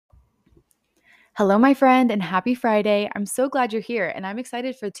Hello, my friend, and happy Friday. I'm so glad you're here. And I'm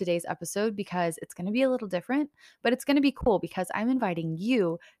excited for today's episode because it's going to be a little different, but it's going to be cool because I'm inviting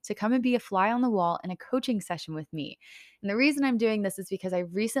you to come and be a fly on the wall in a coaching session with me. And the reason I'm doing this is because I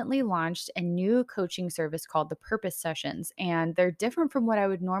recently launched a new coaching service called the Purpose Sessions. And they're different from what I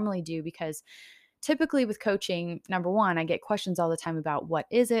would normally do because typically with coaching, number one, I get questions all the time about what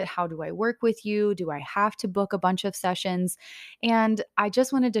is it? How do I work with you? Do I have to book a bunch of sessions? And I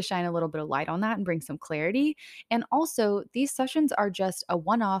just wanted to shine a little bit of light on that and bring some clarity. And also, these sessions are just a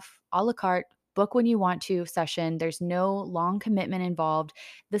one off, a la carte, book when you want to session. There's no long commitment involved.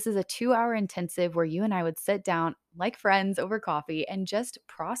 This is a 2 hour intensive where you and I would sit down like friends over coffee and just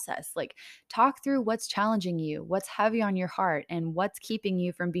process, like talk through what's challenging you, what's heavy on your heart, and what's keeping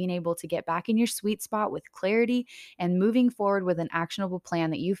you from being able to get back in your sweet spot with clarity and moving forward with an actionable plan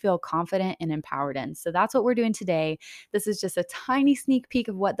that you feel confident and empowered in. So that's what we're doing today. This is just a tiny sneak peek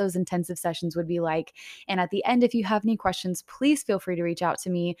of what those intensive sessions would be like. And at the end, if you have any questions, please feel free to reach out to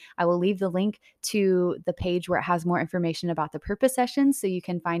me. I will leave the link to the page where it has more information about the purpose sessions so you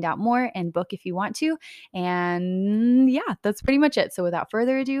can find out more and book if you want to. And yeah, that's pretty much it. So without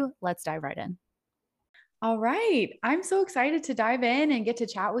further ado, let's dive right in. All right. I'm so excited to dive in and get to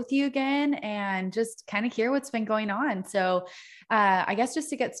chat with you again and just kind of hear what's been going on. So, I guess just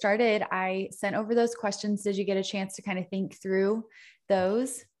to get started, I sent over those questions. Did you get a chance to kind of think through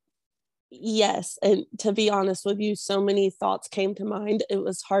those? Yes. And to be honest with you, so many thoughts came to mind. It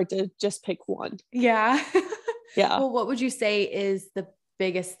was hard to just pick one. Yeah. Yeah. Well, what would you say is the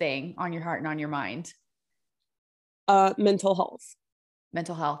biggest thing on your heart and on your mind? Mental health.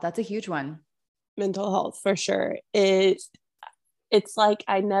 Mental health. That's a huge one. Mental health for sure. It's like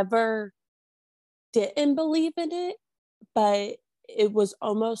I never didn't believe in it, but it was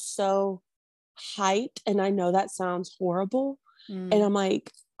almost so hyped. And I know that sounds horrible. And Mm, I'm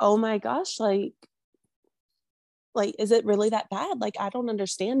like, oh my gosh, is it really that bad? Like, I don't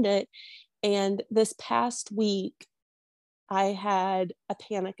understand it. And this past week, I had a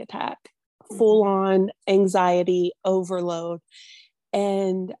panic attack, full mhm, on anxiety overload.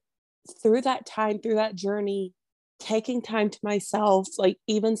 And through that time, through that journey, taking time to myself, like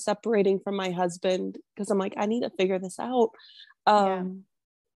even separating from my husband, because I'm like, I need to figure this out. yeah. Um,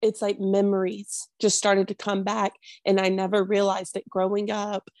 it's like memories just started to come back. And I never realized it growing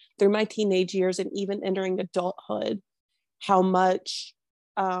up through my teenage years and even entering adulthood, how much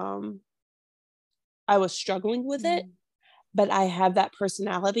um, I was struggling with it, Mm, but I have that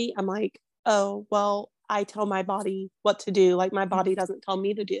personality. I'm like, oh, well, I tell my body what to do. Like my body mhm, doesn't tell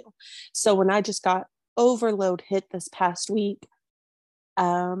me to do. So when I just got overload hit this past week,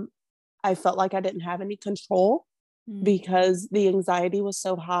 um, I felt like I didn't have any control mm, because the anxiety was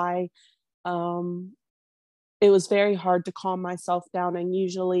so high. Um, it was very hard to calm myself down. And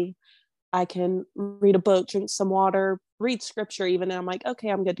usually I can read a book, drink some water, read scripture, even. And I'm like, okay,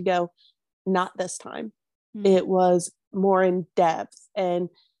 I'm good to go. Not this time. mm. It was more in depth, and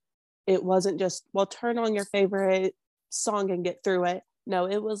it wasn't just, well, turn on your favorite song and get through it. No,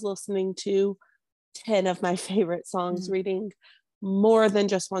 it was listening to 10 of my favorite songs, Mm. reading more than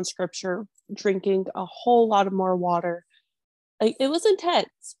just one scripture, drinking a whole lot of more water. Like, it was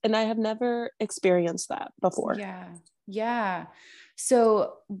intense, and I have never experienced that before. Yeah. Yeah.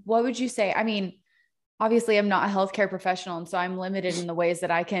 So what would you say? I mean, obviously I'm not a healthcare professional, and so I'm limited in the ways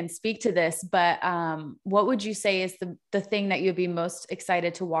that I can speak to this, but what would you say is the thing that you'd be most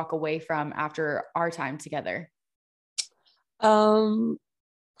excited to walk away from after our time together? Um,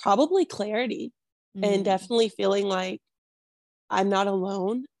 Probably clarity, and Mm, definitely feeling like I'm not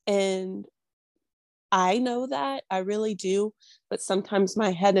alone. And I know that, I really do, but sometimes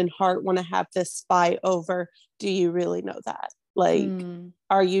my head and heart want to have this fight over, do you really know that? Like, mm,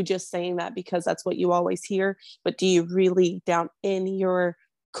 are you just saying that because that's what you always hear? But do you really, down in your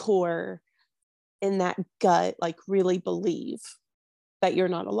core, in that gut, like really believe that you're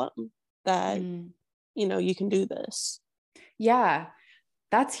not alone? That, mm. you can do this? Yeah.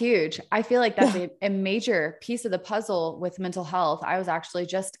 That's huge. I feel like that's Yeah. a major piece of the puzzle with mental health. I was actually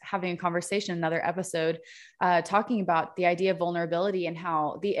just having a conversation, another episode, talking about the idea of vulnerability and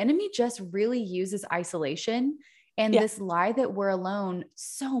how the enemy just really uses isolation and Yeah. this lie that we're alone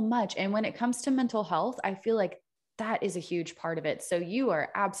so much. And when it comes to mental health, I feel like that is a huge part of it. So you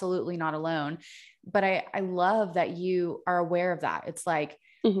are absolutely not alone. But I love that you are aware of that. It's like,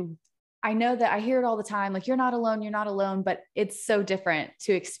 Mm-hmm. I know that I hear it all the time, like, you're not alone, but it's so different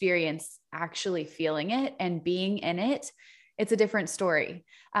to experience actually feeling it and being in it. It's a different story.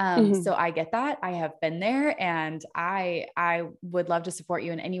 Mm-hmm. So I get that. I have been there, and I would love to support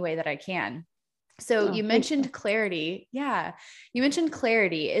you in any way that I can. So Oh, you thank you. mentioned clarity. Yeah. You mentioned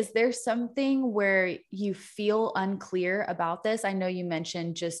clarity. Is there something where you feel unclear about this? I know you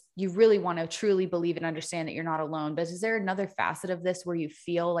mentioned just you really want to truly believe and understand that you're not alone, but is there another facet of this where you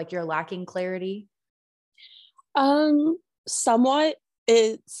feel like you're lacking clarity? Somewhat.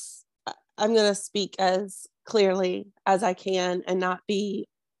 It's I'm gonna speak as clearly as I can and not be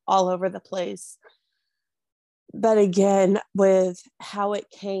all over the place. But again, with how it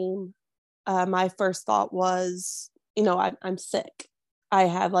came, my first thought was, I'm sick. I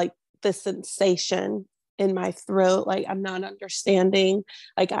have like this sensation in my throat, like I'm not understanding.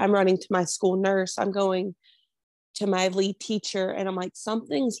 Like I'm running to my school nurse, I'm going to my lead teacher, and I'm like,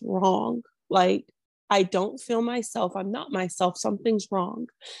 something's wrong. Like I don't feel myself. I'm not myself. Something's wrong.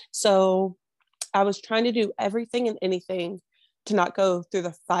 So I was trying to do everything and anything to not go through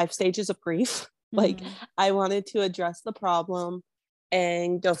the 5 stages of grief. Like Mm-hmm. I wanted to address the problem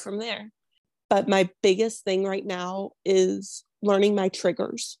and go from there. But my biggest thing right now is learning my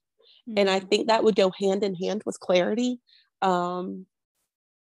triggers. And I think that would go hand in hand with clarity, um,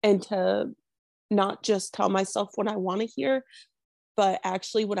 and to not just tell myself what I want to hear, but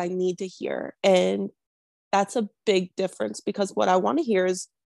actually what I need to hear. And that's a big difference because what I want to hear is,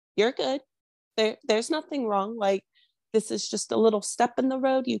 you're good. There's nothing wrong. Like, this is just a little step in the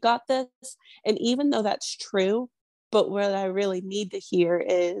road. You got this. And even though that's true, but what I really need to hear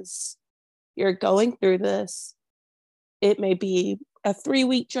is, you're going through this. It may be a 3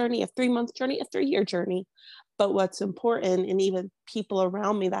 week journey, a 3 month journey, a 3 year journey. But what's important, and even people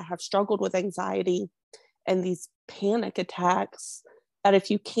around me that have struggled with anxiety and these panic attacks, that if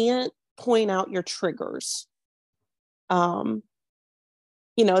you can't point out your triggers, um,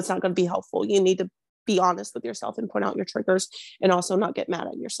 it's not going to be helpful. You need to be honest with yourself and point out your triggers, and also not get mad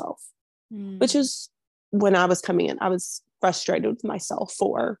at yourself, which Mm. is when I was coming in, I was frustrated with myself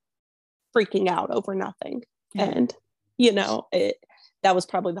for freaking out over nothing. And, that was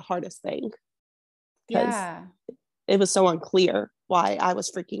probably the hardest thing because Yeah. it was so unclear why I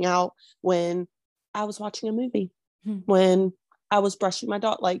was freaking out when I was watching a movie, Hmm. when I was brushing my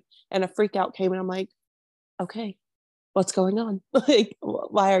dog, like, and a freak out came, and I'm like, okay, what's going on? Like,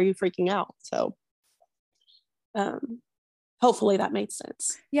 why are you freaking out? So, um, hopefully that made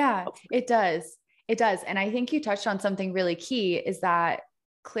sense. Yeah, Hopefully. it does. It does. And I think you touched on something really key is that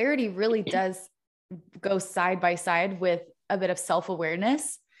clarity really does go side by side with a bit of self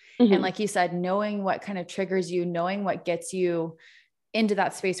awareness. And Mm-hmm. like you said, knowing what kind of triggers you, knowing what gets you into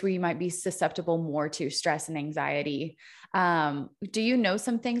that space where you might be susceptible more to stress and anxiety. Do you know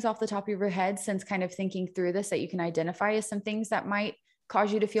some things off the top of your head since kind of thinking through this that you can identify as some things that might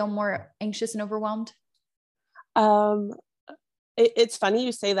cause you to feel more anxious and overwhelmed? Um, it's funny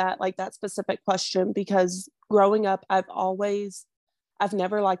you say that, like that specific question, because growing up, I've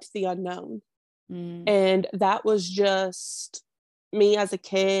never liked the unknown. Mm. And that was just me as a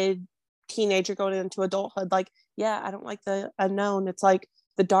kid, teenager going into adulthood. Like, yeah, I don't like the unknown. It's like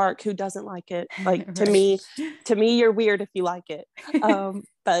the dark. Who doesn't like it? Like, to Right. me, you're weird if you like it.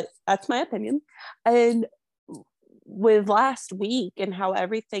 But that's my opinion. And with last week and how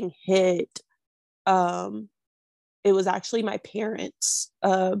everything hit, um, it was actually my parents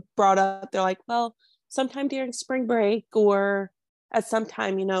brought up. They're like, well, sometime during spring break or at some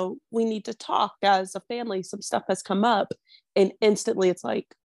time, we need to talk as a family. Some stuff has come up, and instantly it's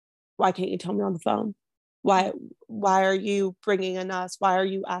like, why can't you tell me on the phone? Why why are you bringing in us? Why are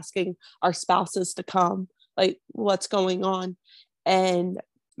you asking our spouses to come? Like, what's going on? And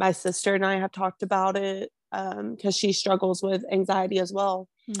my sister and I have talked about it because she struggles with anxiety as well.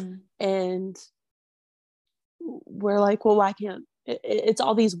 Mm. And we're like, well, why can't it's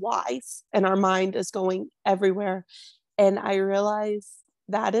all these whys, and our mind is going everywhere. And I realize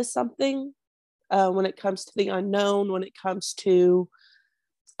that is something, when it comes to the unknown, when it comes to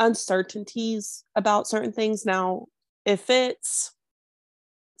uncertainties about certain things. Now, if it's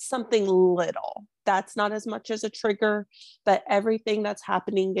something little, that's not as much as a trigger, but everything that's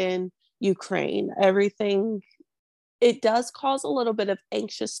happening in Ukraine, everything, it does cause a little bit of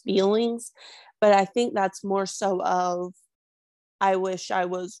anxious feelings. But I think that's more so of, I wish I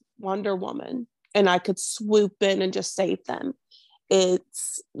was Wonder Woman and I could swoop in and just save them.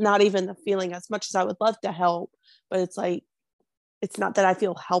 It's not even the feeling, as much as I would love to help, but it's like, it's not that I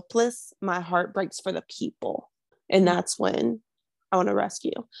feel helpless. My heart breaks for the people. And Mm. that's when I want to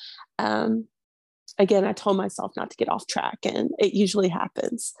rescue. Um, Again, I told myself not to get off track, and it usually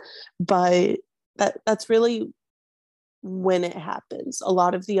happens. But that's really when it happens. A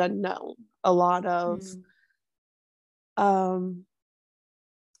lot of the unknown, a lot of, Mm. um,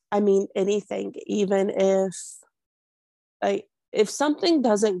 I mean, anything, even if, like, if something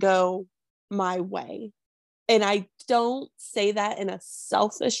doesn't go my way. And I don't say that in a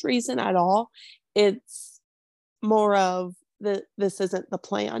selfish reason at all. It's more of this isn't the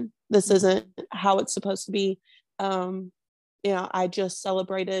plan. This isn't how it's supposed to be. I just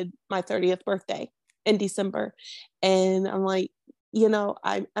celebrated my 30th birthday in December. And I'm like,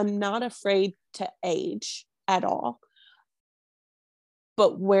 I'm not afraid to age at all.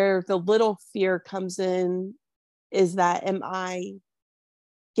 But where the little fear comes in is that, am I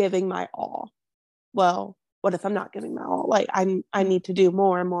giving my all? Well, what if I'm not giving my all? Like I need to do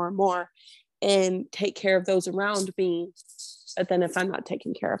more and more and more and take care of those around me. But then if I'm not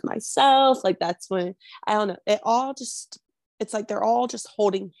taking care of myself, like that's when, I don't know, it's like they're all just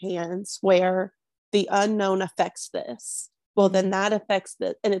holding hands where the unknown affects this. Well, then that affects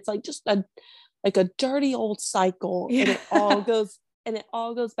this. And it's like just a dirty old cycle. Yeah. And it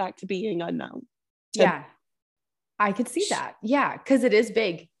all goes back to being unknown. Yeah. I could see that. Yeah. Cause it is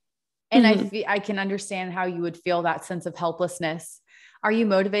big. And I can understand how you would feel that sense of helplessness. Are you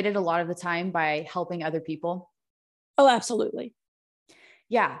motivated a lot of the time by helping other people? Oh, absolutely.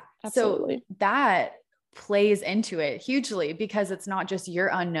 Yeah. Absolutely. So that plays into it hugely because it's not just your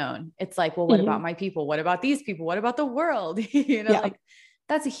unknown. It's like, well, what about my people? What about these people? What about the world? Like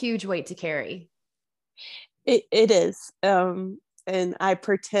that's a huge weight to carry. It is. And I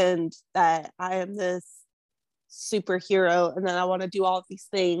pretend that I am this superhero and then I want to do all of these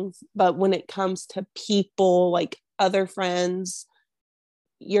things. But when it comes to people, like other friends,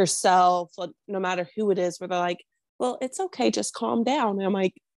 yourself, like, no matter who it is, where they're like, well, it's okay, just calm down. And I'm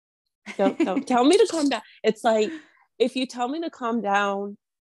like, don't tell me to calm down. It's like, if you tell me to calm down,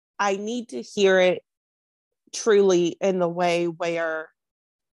 I need to hear it truly in the way where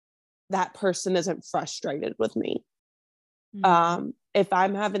that person isn't frustrated with me. If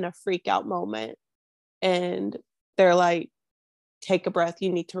I'm having a freak out moment and they're like, take a breath,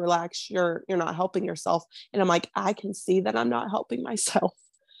 you need to relax, you're not helping yourself. And I'm like, I can see that I'm not helping myself.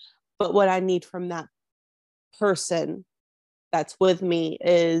 But what I need from that person that's with me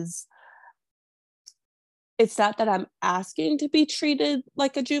is, it's not that I'm asking to be treated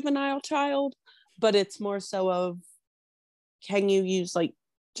like a juvenile child, but it's more so of, can you use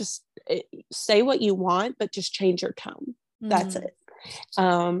just say what you want, but just change your tone. That's it.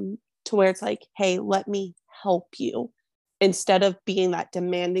 To where it's like, hey, let me help you, instead of being that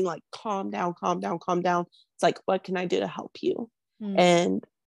demanding, like, calm down. It's like, what can I do to help you? And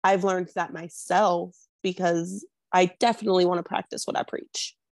I've learned that myself, because I definitely want to practice what I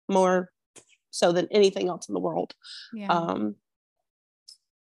preach more so than anything else in the world. And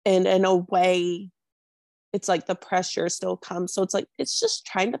in a way, it's like the pressure still comes. So it's like, it's just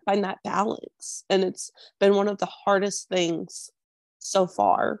trying to find that balance. And it's been one of the hardest things so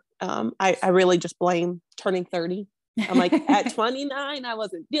far. I really just blame turning 30. I'm like, at 29, I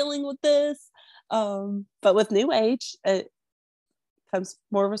wasn't dealing with this. But with new age, it comes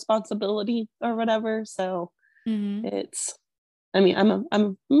more responsibility or whatever. So it's, I'm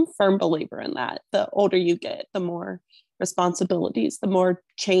a firm believer in that. The older you get, the more responsibilities, the more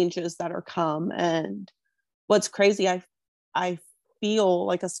changes that are come. And what's crazy, I feel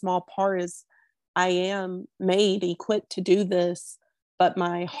like a small part is, I am made, equipped to do this, but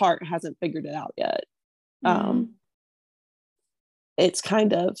my heart hasn't figured it out yet. It's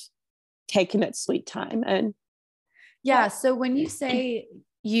kind of taking its sweet time. And so when you say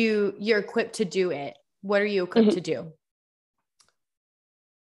you're equipped to do it, what are you equipped to do?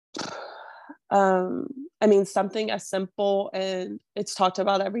 Something as simple, and it's talked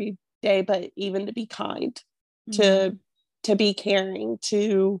about every day, but even to be kind, to be caring,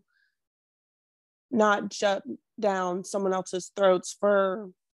 to not jump down someone else's throats for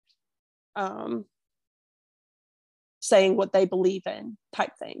saying what they believe in,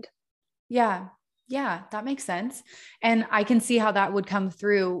 type thing. Yeah, that makes sense. And I can see how that would come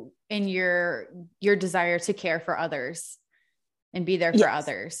through in your desire to care for others and be there for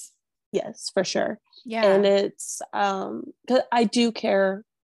others. Yes, for sure. Yeah. And it's 'cause I do care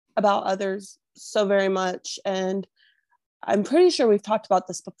about others so very much. And I'm pretty sure we've talked about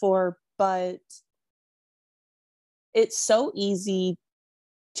this before, but it's so easy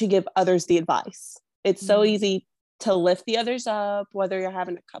to give others the advice. It's so easy to lift the others up, whether you're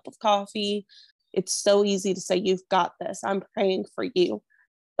having a cup of coffee. It's so easy to say, you've got this, I'm praying for you.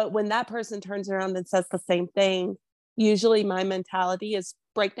 But when that person turns around and says the same thing, usually my mentality is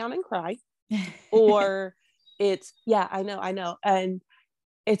break down and cry. Or it's, yeah, I know. And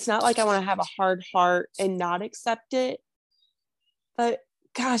it's not like I want to have a hard heart and not accept it. But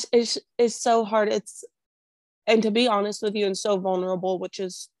gosh, it's so hard. And to be honest with you, and so vulnerable, which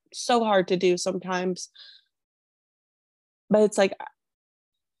is so hard to do sometimes. But it's like,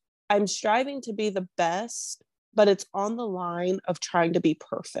 I'm striving to be the best, but it's on the line of trying to be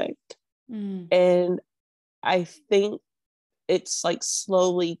perfect. And I think it's like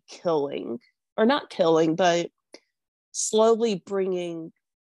slowly killing, or not killing, but slowly bringing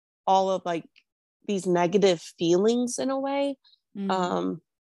all of like these negative feelings in a way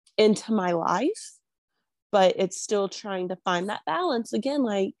into my life. But it's still trying to find that balance again,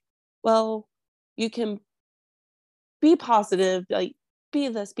 like, well, you can be positive, like be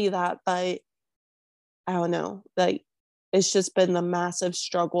this, be that, but I don't know, like it's just been the massive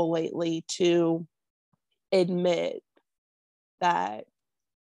struggle lately to admit that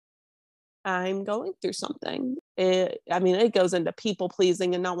I'm going through something. I mean, it goes into people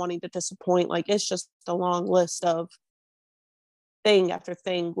pleasing and not wanting to disappoint. Like, it's just a long list of thing after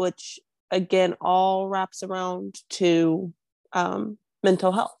thing, which again, all wraps around to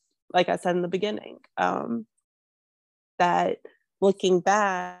mental health. Like I said in the beginning, that looking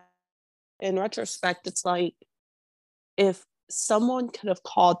back in retrospect, it's like, if someone could have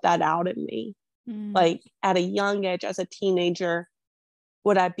called that out in me, like at a young age as a teenager,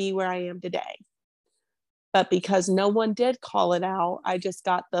 would I be where I am today? But because no one did call it out, I just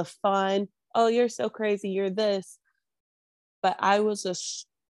got the fun, oh, you're so crazy, you're this. But I was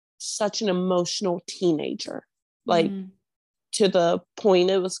such an emotional teenager, like to the point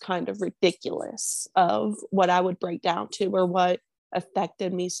it was kind of ridiculous of what I would break down to, or what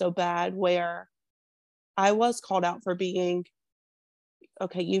affected me so bad, where I was called out for being,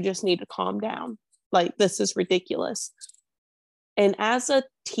 okay, you just need to calm down. Like, this is ridiculous. And as a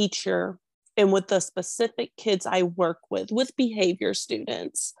teacher, and with the specific kids I work with behavior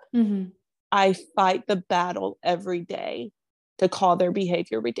students, I fight the battle every day to call their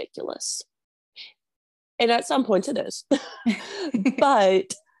behavior ridiculous. And at some points it is.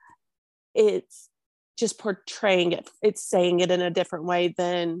 But it's just portraying it. It's saying it in a different way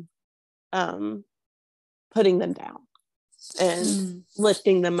than putting them down and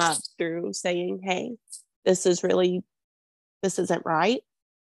lifting them up through saying, hey, this isn't right,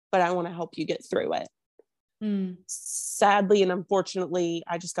 but I want to help you get through it. Sadly and unfortunately,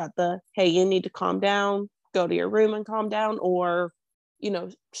 I just got the, hey, you need to calm down, go to your room and calm down, or,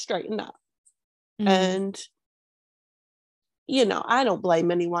 straighten up. And, I don't blame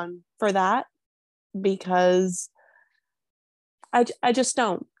anyone for that, because I just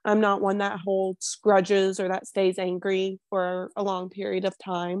don't. I'm not one that holds grudges or that stays angry for a long period of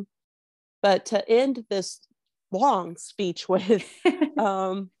time. But to end this long speech with,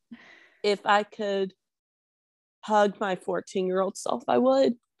 if I could hug my 14-year-old self, I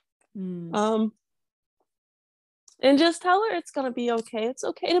would. And just tell her it's going to be okay. It's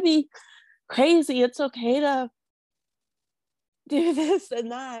okay to be crazy. It's okay to do this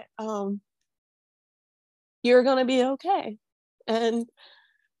and that. You're going to be okay. And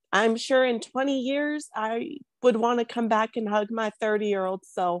I'm sure in 20 years, I would want to come back and hug my 30-year-old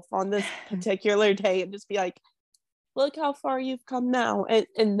self on this particular day and just be like, look how far you've come now.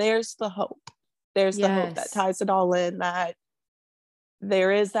 And there's the hope. There's the hope that ties it all in, that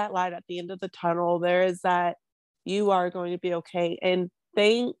there is that light at the end of the tunnel. There is that you are going to be okay. And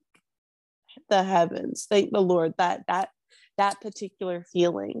thank the heavens, thank the Lord that particular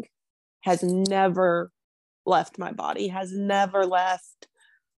feeling has never left my body, has never left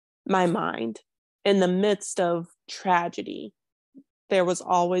my mind. In the midst of tragedy, there was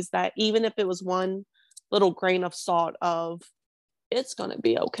always that, even if it was one little grain of salt of, it's going to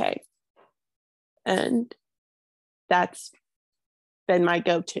be okay. And that's been my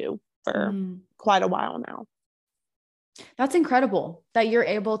go-to for quite a while now. That's incredible that you're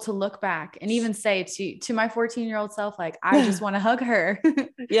able to look back and even say to my 14-year-old self, like, I just want to hug her.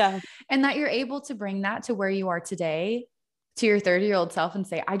 Yeah. And that you're able to bring that to where you are today, to your 30-year-old self, and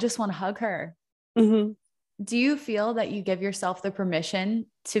say, I just want to hug her. Do you feel that you give yourself the permission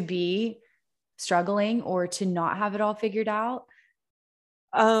to be struggling or to not have it all figured out?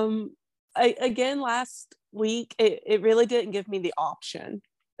 Again, last week, it really didn't give me the option.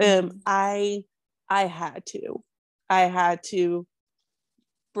 I had to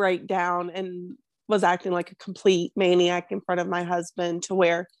break down, and was acting like a complete maniac in front of my husband, to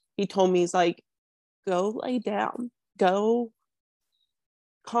where he told me, he's like, go lay down, go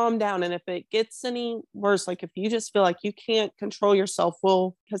calm down. And if it gets any worse, like if you just feel like you can't control yourself,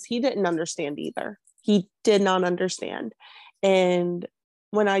 well, because he didn't understand either. He did not understand. And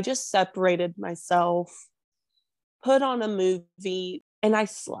when I just separated myself, put on a movie, and I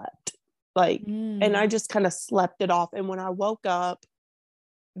slept, like, and I just kind of slept it off. And when I woke up,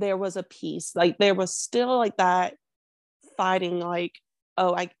 there was a peace. Like, there was still like that fighting, like,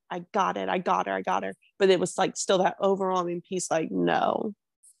 oh, I got it. I got her. But it was like still that overwhelming peace. Like, no,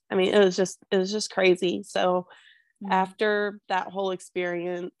 I mean, it was just crazy. So Mm. after that whole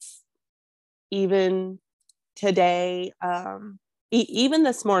experience, even today, even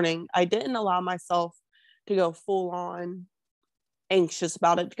this morning, I didn't allow myself to go full on anxious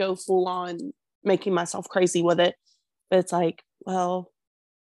about it, to go full on making myself crazy with it. But it's like, well,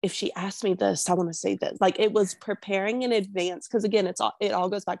 if she asked me this, I want to say this. Like, it was preparing in advance, because again, it all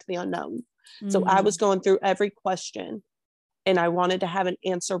goes back to the unknown. So I was Mm. going through every question and I wanted to have an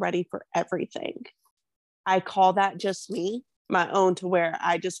answer ready for everything. I call that just me, my own, to where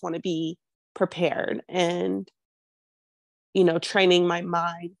I just want to be prepared and, training my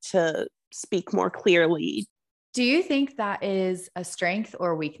mind to speak more clearly. Do you think that is a strength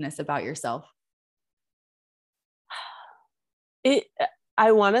or weakness about yourself? It,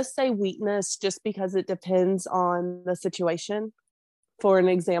 I want to say weakness just because it depends on the situation. For an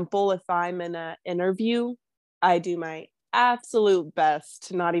example, if I'm in an interview, I do my absolute best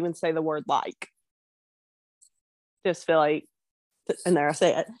to not even say the word like. Just feel like, and there I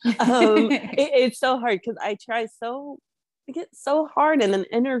say it. It's so hard because I get so hard in an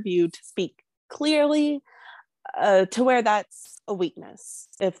interview to speak clearly, to where that's a weakness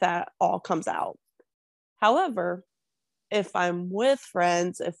if that all comes out. However, if I'm with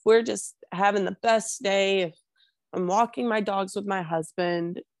friends, if we're just having the best day, if I'm walking my dogs with my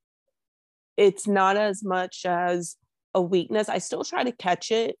husband, it's not as much as a weakness. I still try to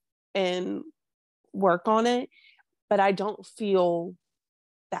catch it and work on it, but I don't feel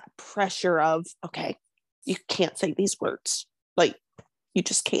that pressure of, okay, you can't say these words. Like, you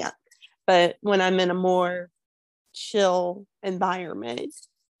just can't. But when I'm in a more chill environment,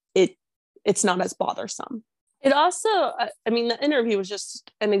 it it's not as bothersome. It also, I mean, the interview was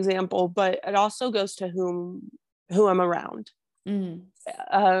just an example, but it also goes to who I'm around. Mm.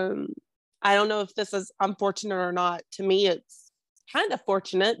 Um, I don't know if this is unfortunate or not. To me, it's kind of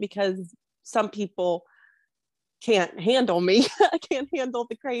fortunate because some people can't handle me. I can't handle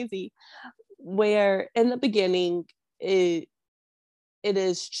the crazy. Where in the beginning, it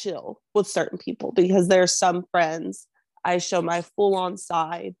is chill with certain people, because there's some friends I show my full on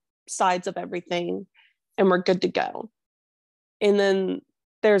sides of everything and we're good to go. And then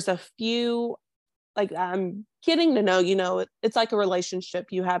there's a few, like, I'm getting to know, it's like a relationship.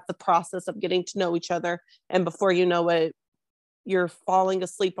 You have the process of getting to know each other, and before you know it, you're falling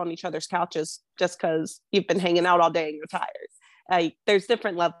asleep on each other's couches just because you've been hanging out all day and you're tired. Like, there's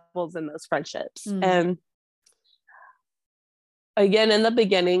different levels in those friendships. Mm. And again, in the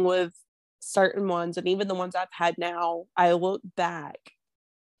beginning with certain ones, and even the ones I've had now, I look back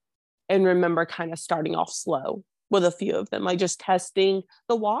and remember kind of starting off slow with a few of them, like just testing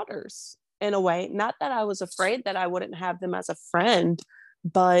the waters in a way. Not that I was afraid that I wouldn't have them as a friend,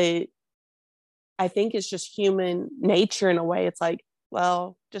 but I think it's just human nature in a way. It's like,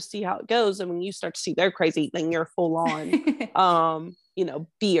 well, just see how it goes. And when you start to see they're crazy, then you're full on,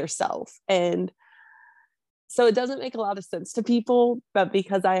 be yourself. And so it doesn't make a lot of sense to people, but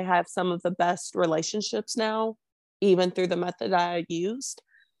because I have some of the best relationships now, even through the method I used,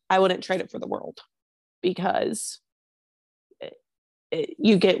 I wouldn't trade it for the world, because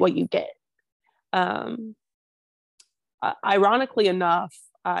you get what you get. Um, Ironically enough,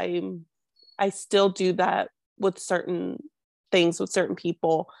 I still do that with certain things with certain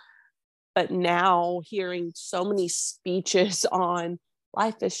people, but now hearing so many speeches on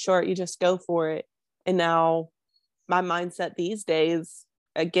life is short, you just go for it. And now my mindset these days,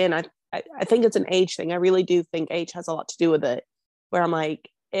 again, I think it's an age thing. I really do think age has a lot to do with it, where I'm like,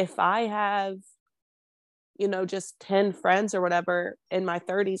 if I have, just 10 friends or whatever in my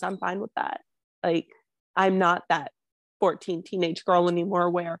 30s, I'm fine with that. Like, I'm not that 14 teenage girl anymore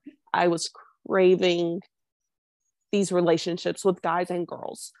where I was craving these relationships with guys and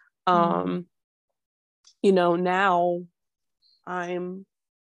girls. Mm. Now I'm,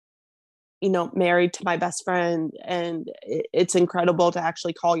 married to my best friend, and it's incredible to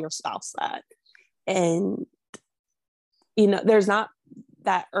actually call your spouse that. And, there's not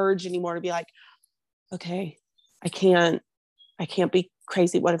that urge anymore to be like, okay, I can't be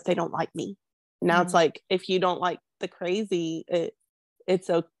crazy. What if they don't like me? Now it's Mm. like, if you don't like the crazy, it's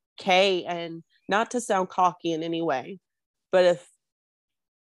okay. And not to sound cocky in any way, but if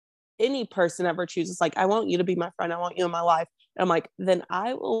any person ever chooses, like, I want you to be my friend, I want you in my life, and I'm like, then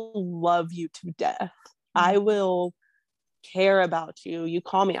I will love you to death. I Mm. will care about you. You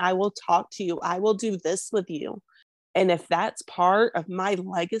call me, I will talk to you. I will do this with you. And if that's part of my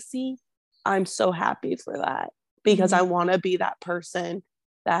legacy, I'm so happy for that, because I Mm. want to be that person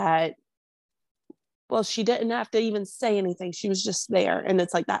that, well, she didn't have to even say anything. She was just there. And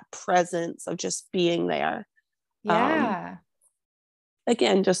it's like that presence of just being there. Um, Yeah.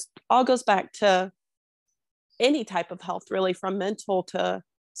 again, just all goes back to any type of health, really, from mental to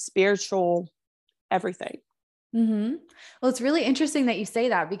spiritual, everything. Mm-hmm. Well, it's really interesting that you say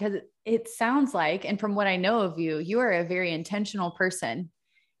that because it sounds like, and from what I know of you, you are a very intentional person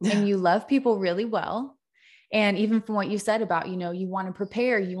and you love people really well. And even from what you said about, you want to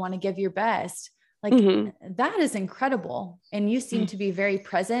prepare, you want to give your best, like Mm-hmm. that is incredible. And you seem to be very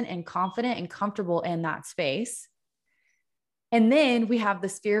present and confident and comfortable in that space. And then we have the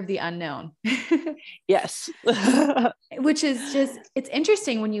fear of the unknown, Yes. which is just, it's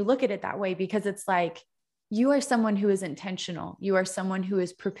interesting when you look at it that way, because it's like, you are someone who is intentional. You are someone who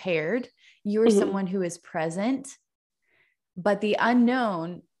is prepared. You are Mm-hmm. someone who is present, but the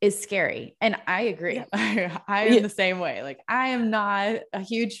unknown is scary. And I agree. Yeah. I am Yeah. the same way. Like I am not a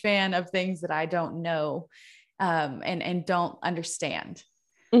huge fan of things that I don't know, and don't understand.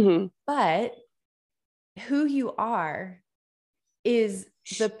 Mm-hmm. But who you are is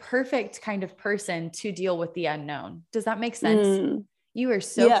the perfect kind of person to deal with the unknown. Does that make sense? Mm. You are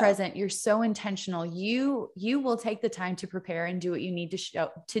so Yeah. present. You're so intentional. You will take the time to prepare and do what you need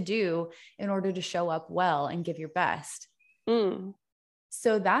to do in order to show up well and give your best. Mm.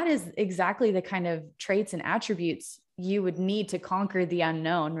 So that is exactly the kind of traits and attributes you would need to conquer the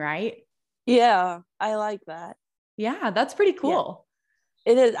unknown, right? Yeah. I like that. Yeah, that's pretty Yeah. cool.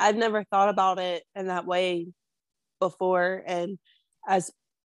 It is. I've never thought about it in that way before. And as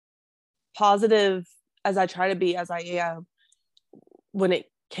positive as I try to be, as I am, when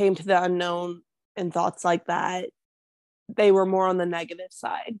it came to the unknown and thoughts like that, they were more on the negative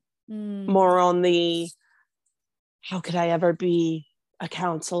side, Mm. more on the how could I ever be a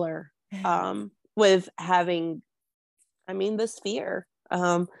counselor, with having, I mean, this fear,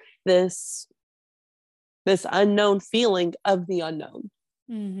 this this unknown feeling of the unknown.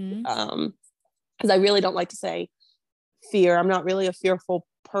 Mm-hmm. Because I really don't like to say fear. I'm not really a fearful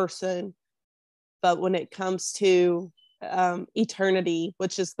person, but when it comes to eternity,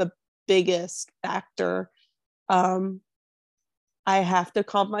 which is the biggest factor, um, I have to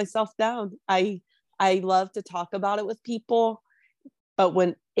calm myself down. I love to talk about it with people, but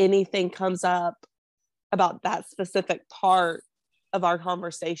when anything comes up about that specific part of our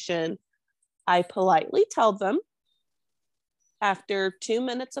conversation, I politely tell them after 2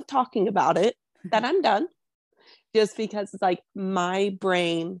 minutes of talking about it that I'm done, just because it's like my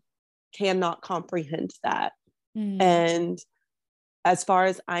brain cannot comprehend that. Mm. And as far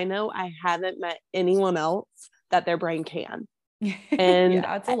as I know, I haven't met anyone else that their brain can. And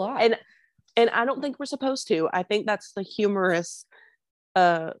Yeah, it's a lot. and and I don't think we're supposed to. I think that's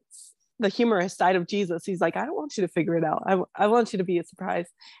uh the humorous side of Jesus. He's like, I don't want you to figure it out. I want you to be a surprise.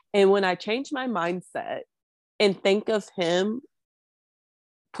 And when I change my mindset and think of him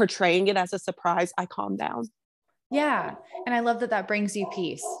portraying it as a surprise, I calm down. Yeah. And I love that that brings you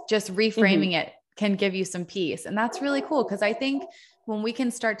peace. Just Mm-hmm. reframing it can give you some peace. And that's really cool because I think when we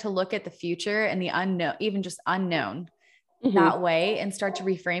can start to look at the future and the unknown, even just unknown Mm-hmm. that way and start to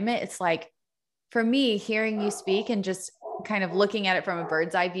reframe it, it's like for me, hearing you speak and just kind of looking at it from a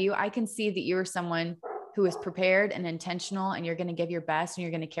bird's eye view, I can see that you're someone who is prepared and intentional and you're going to give your best and you're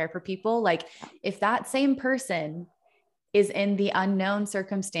going to care for people. Like if that same person is in the unknown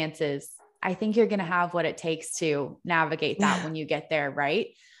circumstances, I think you're going to have what it takes to navigate that when you get there, right?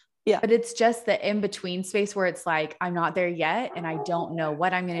 Yeah. But it's just the in between space where it's like, I'm not there yet. And I don't know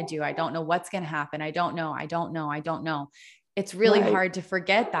what I'm going to do. I don't know what's going to happen. I don't know. I don't know. I don't know. It's really Right. hard to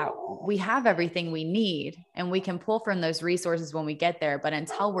forget that we have everything we need and we can pull from those resources when we get there. But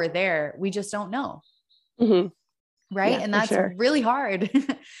until we're there, we just don't know. Mm-hmm. Right. Yeah, And for that's sure. really hard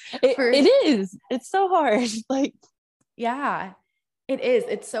for, It is. It's so hard. Like, yeah, it is.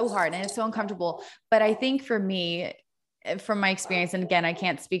 It's so hard and it's so uncomfortable. But I think for me, from my experience, and again, I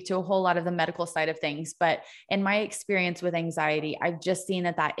can't speak to a whole lot of the medical side of things, but in my experience with anxiety, I've just seen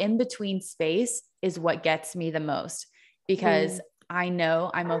that that in between space is what gets me the most because mm, I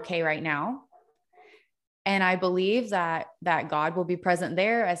know I'm okay right now. And I believe that God will be present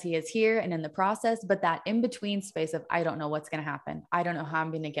there as he is here and in the process, but that in between space of I don't know what's going to happen. I don't know how I'm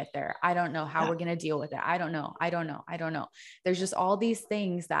going to get there. I don't know how yeah. we're going to deal with it. I don't know. I don't know. I don't know. There's just all these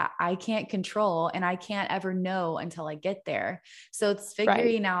things that I can't control and I can't ever know until I get there. So it's Right.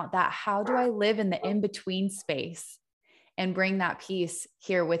 figuring out that how do I live in the in between space and bring that peace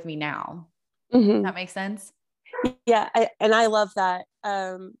here with me now. Mm-hmm. That makes sense? Yeah. And I love that.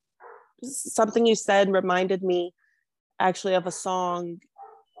 Something you said reminded me actually of a song.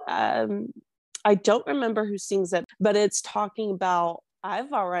 Um, I don't remember who sings it, but it's talking about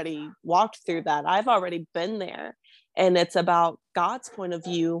I've already walked through that. I've already been there. And it's about God's point of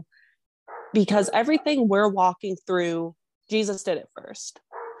view because everything we're walking through Jesus did it first,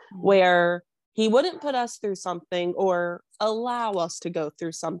 Mm. where he wouldn't put us through something or allow us to go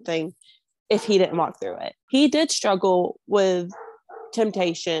through something if he didn't walk through it. He did struggle with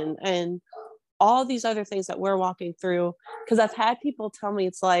temptation and all these other things that we're walking through. Because I've had people tell me,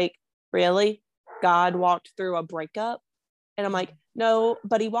 it's like, really? God walked through a breakup? And I'm like, no,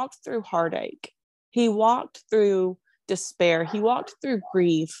 but he walked through heartache. He walked through despair. He walked through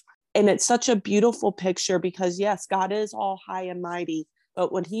grief. And it's such a beautiful picture because, yes, God is all high and mighty.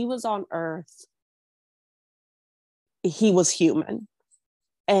 But when he was on earth, he was human.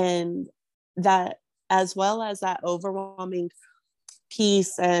 And that, as well as that overwhelming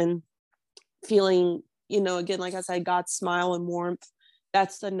peace and feeling, again, like I said, God's smile and warmth,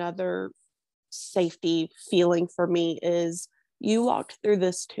 that's another safety feeling for me, is you walked through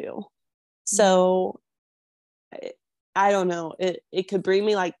this too. So I don't know, it could bring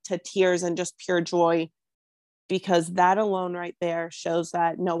me like to tears and just pure joy, because that alone right there shows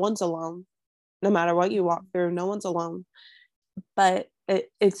that no one's alone. No matter what you walk through, no one's alone. But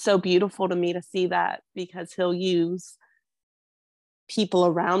it's so beautiful to me to see that, because he'll use people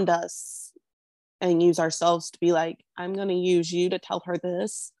around us and use ourselves to be like, I'm going to use you to tell her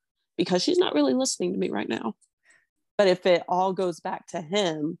this because she's not really listening to me right now. But if it all goes back to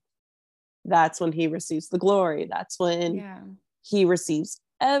him, that's when he receives the glory. That's when he receives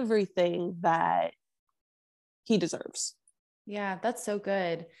everything that he deserves. Yeah, that's so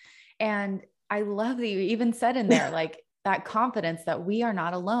good. And I love that you even said in there, like, that confidence that we are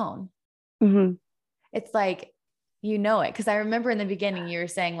not alone. Mm-hmm. It's like, it. Cause I remember in the beginning, you were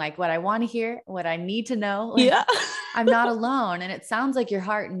saying like what I want to hear, what I need to know. Like, yeah. I'm not alone. And it sounds like your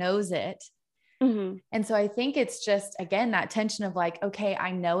heart knows it. Mm-hmm. And so I think it's just, again, that tension of like, okay,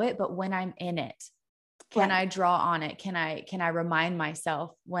 I know it, but when I'm in it, can I draw on it? Can I remind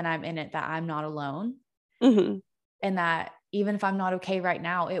myself when I'm in it that I'm not alone? Mm-hmm. And that even if I'm not okay right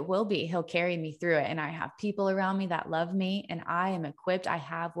now, he'll carry me through it. And I have people around me that love me and I am equipped. I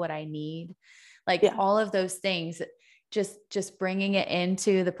have what I need. Like all of those things, just bringing it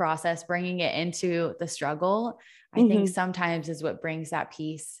into the process, bringing it into the struggle, I think sometimes is what brings that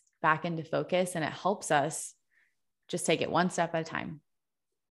peace back into focus, and it helps us just take it one step at a time.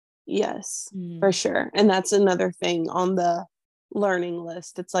 Yes, for sure. And that's another thing on the learning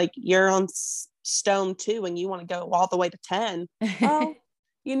list. It's like, you're on stone 2 and you want to go all the way to 10. Well,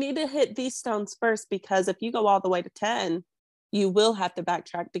 you need to hit these stones first, because if you go all the way to 10, you will have to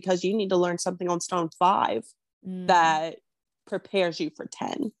backtrack, because you need to learn something on stone 5 that prepares you for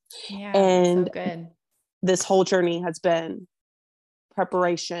 10. Yeah, and so good. This whole journey has been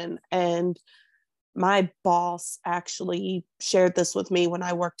preparation. And my boss actually shared this with me when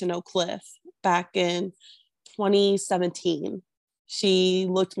I worked in Oak Cliff back in 2017. She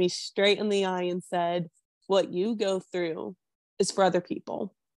looked me straight in the eye and said, what you go through is for other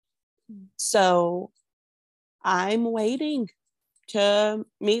people. So I'm waiting to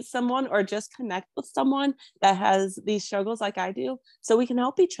meet someone or just connect with someone that has these struggles like I do, so we can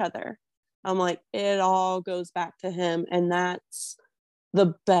help each other. I'm like, it all goes back to him. And that's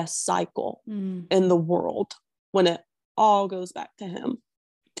the best cycle in the world, when it all goes back to him,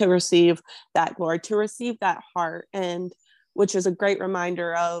 to receive that glory, to receive that heart, and which is a great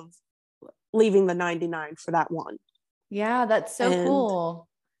reminder of leaving the 99 for that one. Yeah, that's so cool.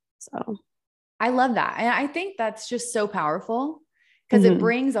 So I love that. And I think that's just so powerful, because it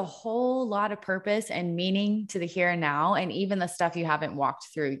brings a whole lot of purpose and meaning to the here and now, and even the stuff you haven't walked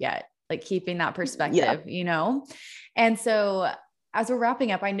through yet, like keeping that perspective, And so as we're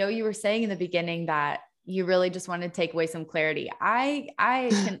wrapping up, I know you were saying in the beginning that you really just wanted to take away some clarity. I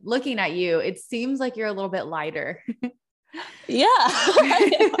can, looking at you, it seems like you're a little bit lighter.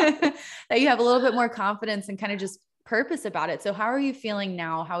 That you have a little bit more confidence and kind of just purpose about it. So how are you feeling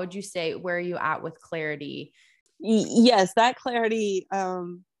now? How would you say, where are you at with clarity? Yes, that clarity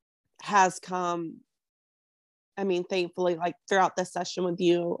has come. I mean, thankfully, like throughout this session with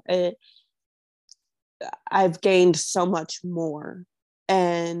you, I've gained so much more.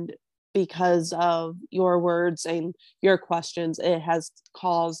 And because of your words and your questions, it has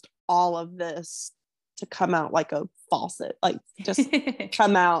caused all of this to come out like a faucet, like just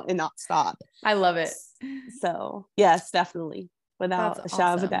come out and not stop. I love it. So yes, definitely, without a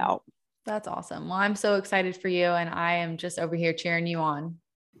shadow of a doubt. That's awesome. Well, I'm so excited for you, and I am just over here cheering you on.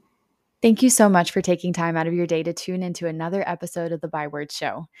 Thank you so much for taking time out of your day to tune into another episode of the Byword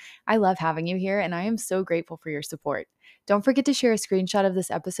Show. I love having you here, and I am so grateful for your support. Don't forget to share a screenshot of this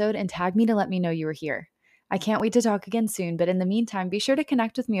episode and tag me to let me know you were here. I can't wait to talk again soon, but in the meantime, be sure to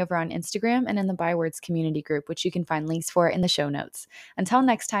connect with me over on Instagram and in the Bywords community group, which you can find links for in the show notes. Until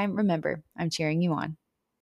next time, remember, I'm cheering you on.